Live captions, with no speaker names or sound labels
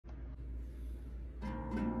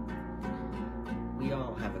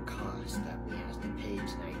cost that we have to pay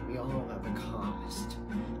tonight. We all have a cost,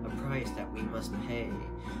 a price that we must pay,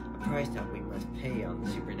 a price that we must pay on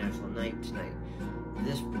the supernatural night tonight.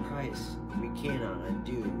 This price we cannot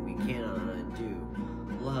undo, we cannot undo.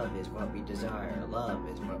 Love is what we desire, love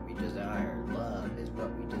is what we desire, love is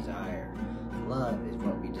what we desire. Love is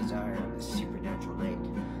what we desire on the supernatural night.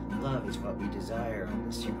 Love is what we desire on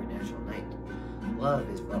the supernatural night. Love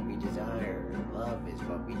is what we desire. Love is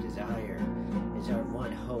what we desire. Is our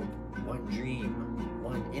one hope, one dream,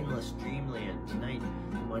 one endless dreamland tonight.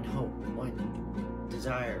 One hope, one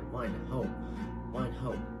desire, one hope,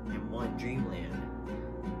 and one dreamland.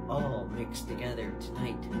 All mixed together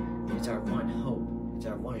tonight is our one hope. It's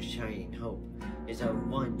our one shining hope. It's our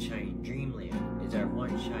one shining dreamland. It's our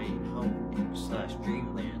one shining hope /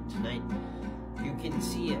 dreamland tonight. You can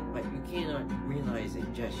see it, but you cannot realize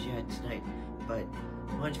it just yet tonight. But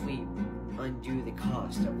once we undo the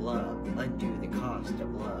cost of love, undo the cost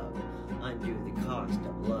of love, undo the cost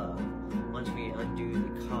of love, once we undo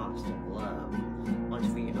the cost of love, once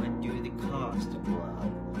we undo the cost of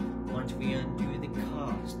love, once we undo the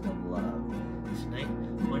cost of love tonight,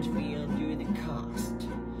 once we undo the cost,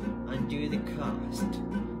 undo the cost,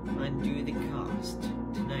 undo the cost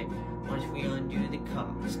tonight, once we undo the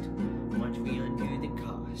cost, once we undo the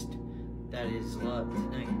cost, that is love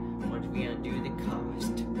tonight. Once we undo the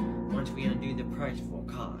cost, once we undo the priceful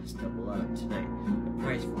cost of love tonight, the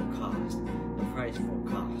priceful cost of love, the priceful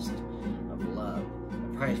cost of love, the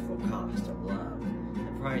priceful cost of love, the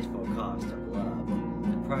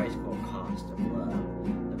priceful cost of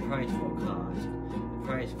love, the priceful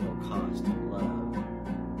cost of love,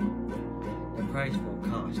 the priceful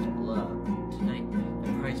cost of love tonight,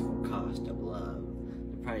 the priceful cost of love,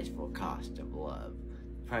 the priceful cost of love,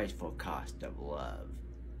 the priceful cost of love.